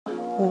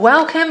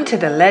Welcome to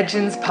the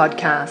Legends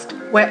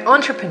Podcast, where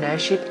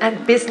entrepreneurship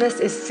and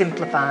business is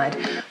simplified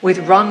with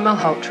Ron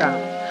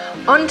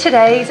Malhotra. On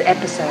today's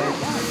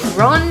episode,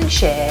 Ron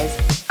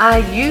shares, are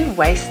you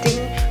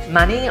wasting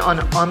money on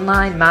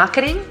online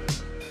marketing?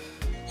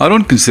 I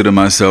don't consider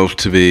myself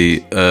to be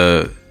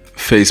a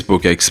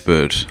Facebook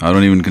expert. I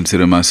don't even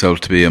consider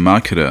myself to be a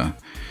marketer.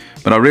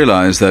 But I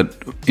realize that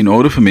in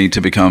order for me to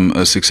become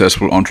a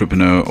successful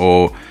entrepreneur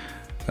or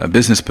a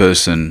business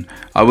person,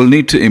 I will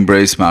need to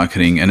embrace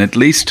marketing and at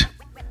least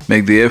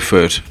make the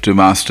effort to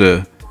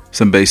master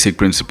some basic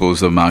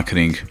principles of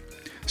marketing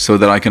so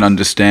that I can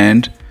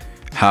understand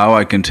how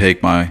I can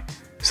take my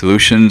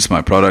solutions,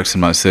 my products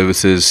and my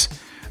services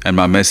and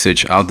my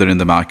message out there in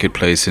the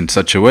marketplace in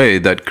such a way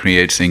that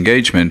creates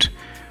engagement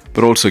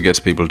but also gets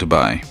people to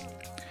buy.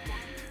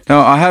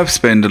 Now, I have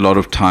spent a lot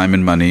of time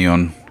and money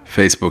on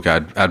Facebook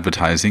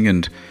advertising,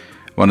 and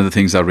one of the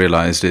things I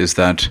realized is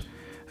that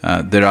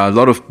there are a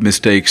lot of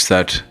mistakes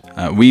that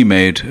we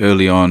made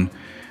early on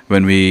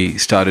when we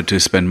started to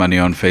spend money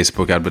on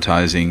Facebook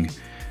advertising,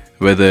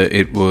 whether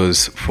it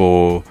was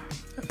for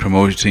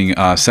promoting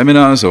our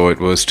seminars or it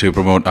was to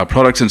promote our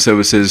products and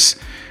services.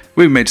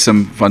 We made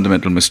some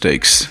fundamental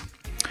mistakes.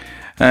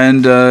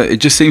 And it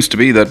just seems to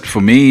be that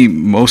for me,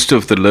 most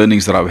of the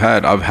learnings that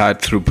I've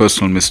had through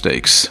personal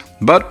mistakes.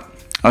 But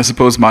I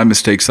suppose my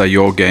mistakes are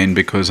your gain,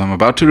 because I'm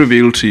about to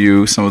reveal to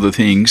you some of the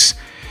things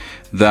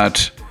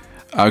that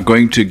are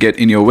going to get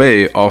in your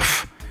way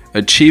of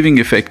achieving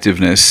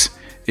effectiveness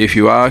if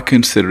you are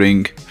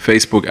considering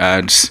Facebook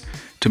ads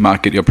to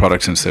market your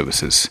products and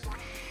services.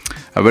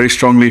 I very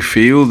strongly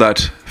feel that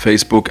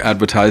Facebook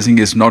advertising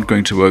is not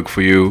going to work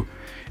for you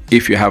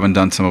if you haven't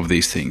done some of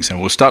these things.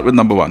 And we'll start with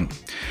number one.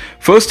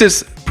 First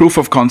is proof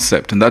of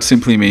concept, and that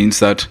simply means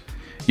that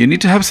you need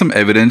to have some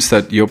evidence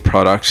that your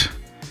product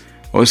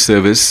or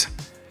service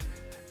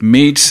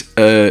meets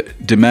a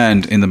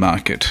demand in the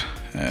market.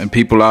 And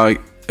people are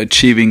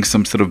achieving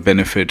some sort of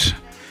benefit,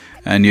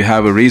 and you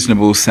have a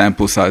reasonable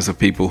sample size of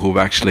people who've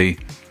actually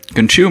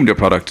consumed your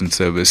product and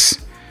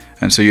service.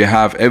 And so you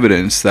have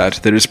evidence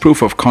that there is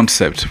proof of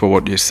concept for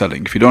what you're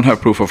selling. If you don't have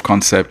proof of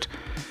concept,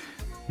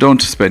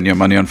 don't spend your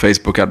money on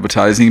Facebook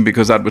advertising,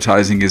 because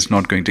advertising is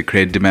not going to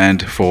create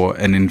demand for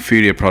an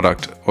inferior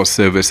product or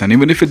service. And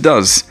even if it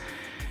does,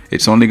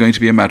 it's only going to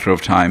be a matter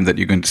of time that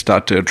you're going to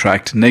start to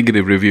attract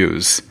negative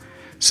reviews.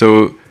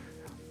 So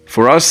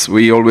for us,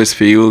 we always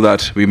feel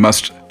that we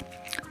must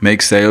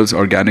make sales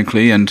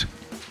organically, and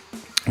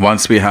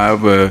once we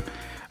have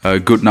a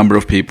good number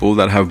of people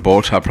that have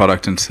bought our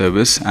product and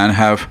service and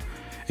have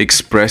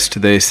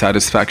expressed their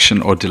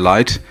satisfaction or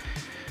delight,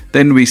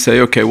 then we say,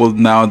 okay, well,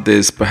 now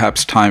there's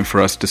perhaps time for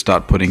us to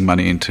start putting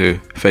money into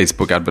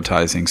Facebook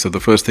advertising. So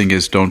the first thing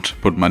is, don't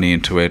put money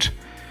into it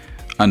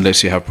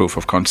unless you have proof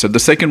of concept. The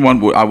second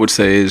one I would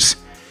say is,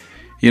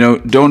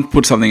 don't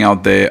put something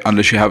out there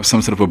unless you have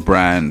some sort of a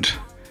brand.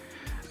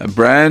 A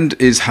brand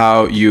is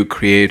how you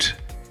create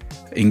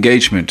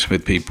engagement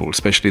with people,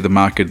 especially the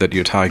market that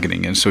you're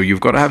targeting. And so you've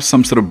got to have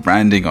some sort of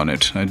branding on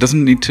it. It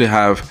doesn't need to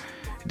have,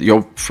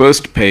 your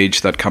first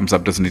page that comes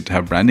up doesn't need to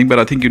have branding, but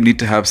I think you need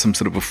to have some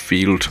sort of a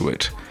feel to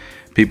it.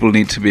 People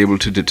need to be able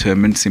to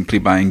determine simply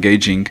by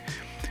engaging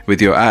with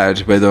your ad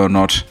whether or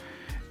not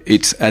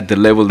it's at the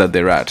level that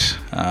they're at.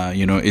 Are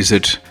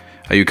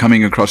you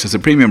coming across as a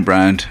premium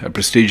brand, a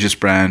prestigious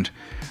brand?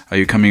 Are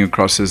you coming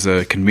across as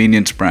a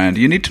convenience brand?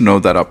 You need to know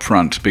that up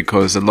front,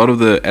 because a lot of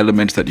the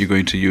elements that you're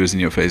going to use in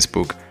your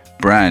Facebook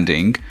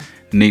branding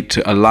need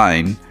to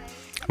align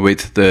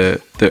with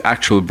the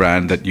actual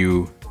brand that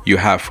you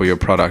have for your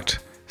product,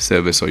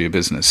 service, or your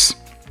business.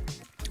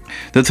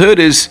 The third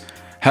is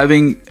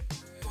having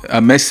a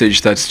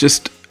message that's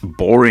just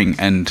boring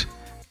and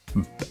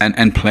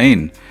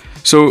plain.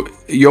 So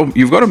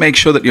you've got to make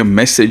sure that your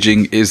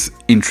messaging is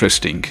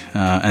interesting,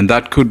 and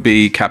that could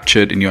be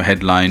captured in your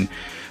headline.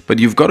 But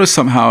you've got to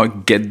somehow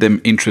get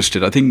them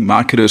interested. I think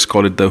marketers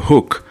call it the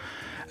hook.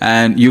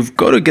 And you've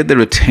got to get their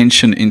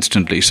attention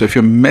instantly. So if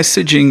your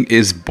messaging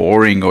is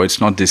boring or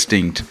it's not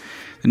distinct,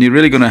 then you're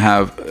really going to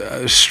have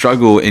a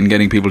struggle in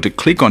getting people to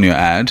click on your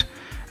ad,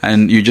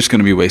 and you're just going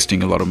to be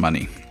wasting a lot of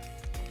money.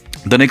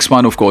 The next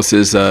one, of course,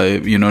 is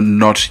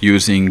not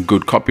using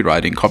good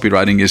copywriting.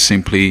 Copywriting is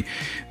simply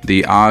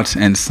the art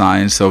and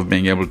science of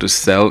being able to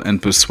sell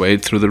and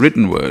persuade through the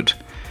written word.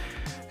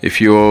 If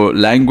your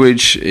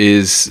language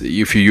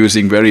if you're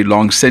using very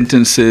long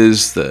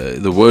sentences,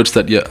 the words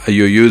that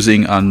you're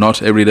using are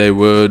not everyday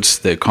words,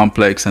 they're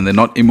complex and they're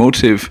not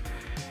emotive,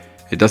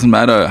 it doesn't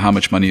matter how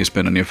much money you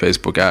spend on your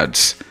Facebook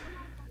ads.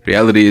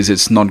 Reality is,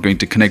 it's not going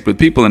to connect with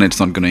people and it's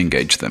not going to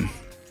engage them.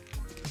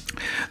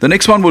 The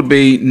next one would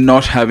be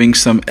not having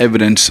some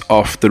evidence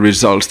of the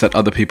results that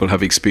other people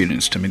have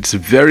experienced. I mean, it's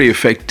very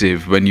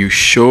effective when you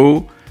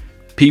show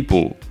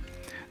people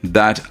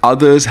that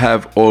others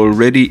have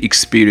already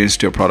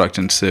experienced your product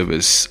and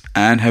service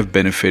and have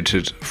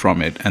benefited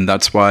from it. And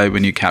that's why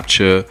when you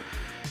capture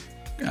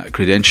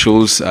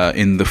credentials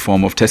in the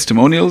form of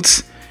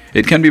testimonials,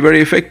 it can be very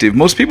effective.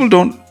 Most people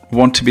don't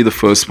want to be the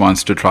first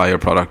ones to try your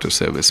product or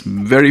service.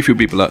 Very few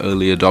people are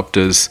early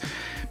adopters.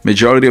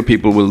 majority of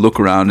people will look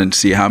around and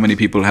see how many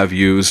people have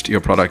used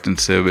your product and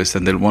service,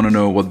 and they'll want to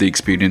know what the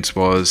experience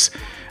was,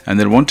 and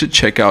they'll want to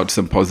check out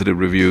some positive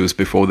reviews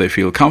before they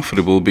feel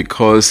comfortable,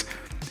 because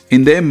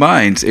in their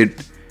minds it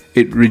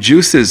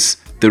reduces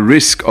the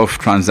risk of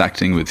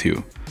transacting with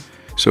you.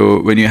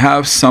 So when you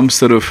have some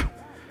sort of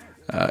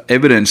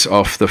evidence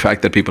of the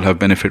fact that people have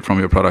benefit from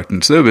your product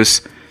and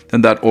service,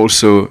 then that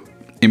also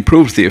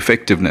improves the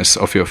effectiveness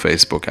of your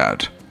Facebook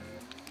ad.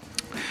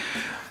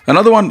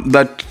 Another one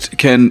that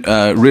can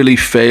really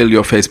fail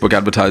your Facebook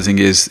advertising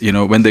is,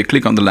 when they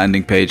click on the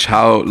landing page,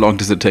 how long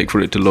does it take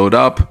for it to load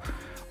up?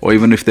 Or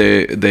even if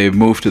they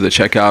move to the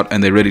checkout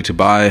and they're ready to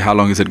buy, how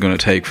long is it going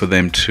to take for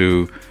them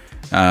to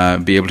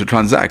be able to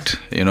transact?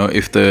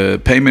 If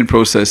the payment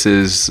process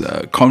is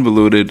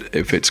convoluted,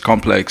 if it's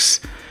complex,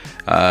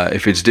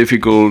 if it's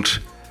difficult,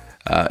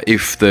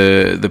 if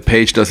the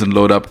page doesn't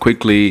load up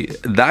quickly,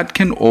 that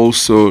can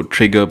also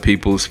trigger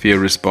people's fear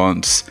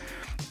response.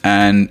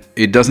 And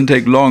it doesn't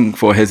take long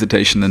for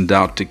hesitation and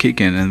doubt to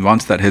kick in. And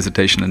once that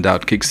hesitation and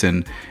doubt kicks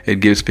in, it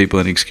gives people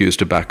an excuse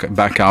to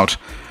back out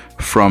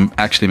from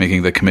actually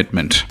making the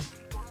commitment.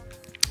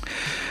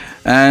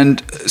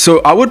 And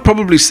so I would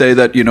probably say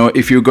that,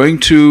 if you're going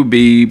to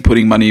be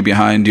putting money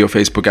behind your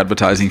Facebook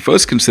advertising,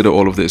 first consider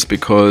all of this,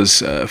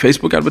 because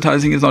Facebook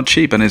advertising is not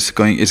cheap, and it's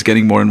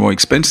getting more and more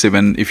expensive.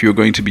 And if you're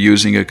going to be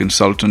using a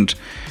consultant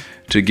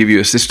to give you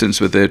assistance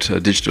with it,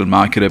 a digital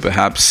marketer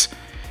perhaps,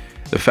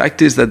 the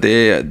fact is that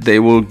they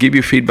will give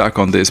you feedback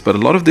on this, but a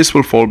lot of this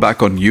will fall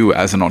back on you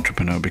as an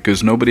entrepreneur,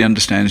 because nobody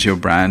understands your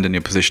brand and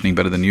your positioning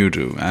better than you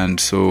do. And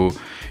so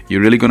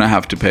you're really going to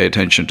have to pay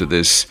attention to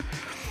this.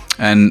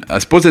 And I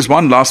suppose there's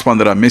one last one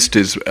that I missed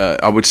is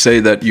I would say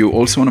that you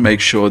also want to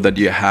make sure that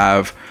you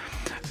have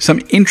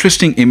some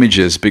interesting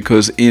images,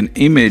 because in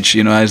image,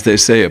 as they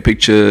say, a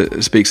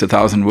picture speaks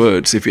 1,000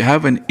 words. If you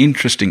have an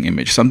interesting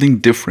image, something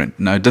different.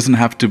 Now, it doesn't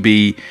have to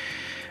be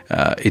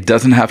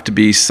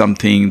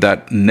something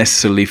that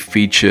necessarily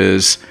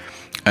features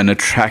an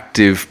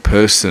attractive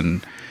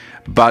person,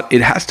 but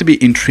it has to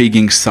be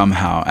intriguing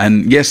somehow.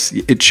 And yes,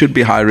 it should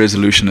be high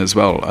resolution as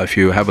well. If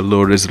you have a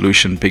low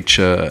resolution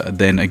picture,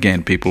 then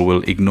again, people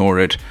will ignore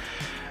it.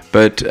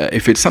 But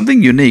if it's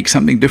something unique,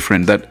 something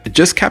different that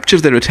just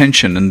captures their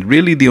attention, and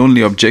really the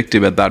only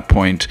objective at that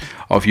point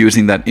of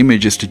using that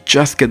image is to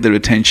just get their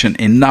attention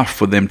enough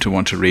for them to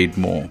want to read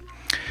more.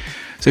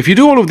 So if you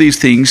do all of these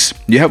things,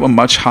 you have a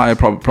much higher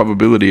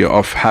probability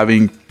of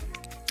having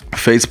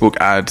Facebook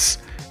ads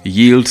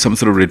yield some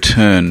sort of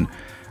return.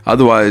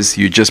 Otherwise,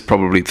 you're just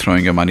probably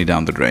throwing your money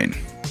down the drain.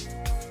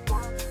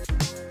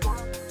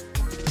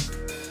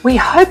 We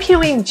hope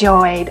you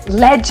enjoyed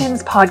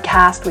Legends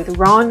Podcast with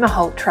Ron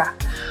Malhotra,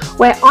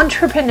 where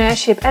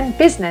entrepreneurship and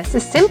business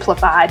is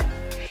simplified.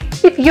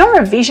 If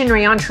you're a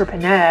visionary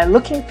entrepreneur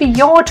looking for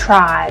your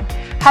tribe,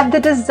 have the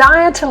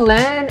desire to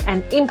learn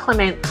and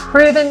implement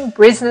proven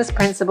business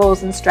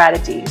principles and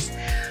strategies,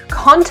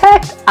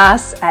 contact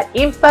us at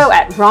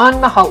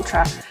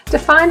info@ronmalhotra to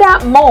find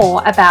out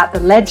more about the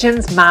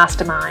Legends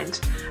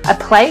Mastermind, a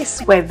place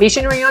where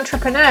visionary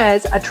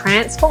entrepreneurs are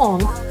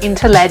transformed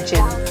into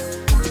legends.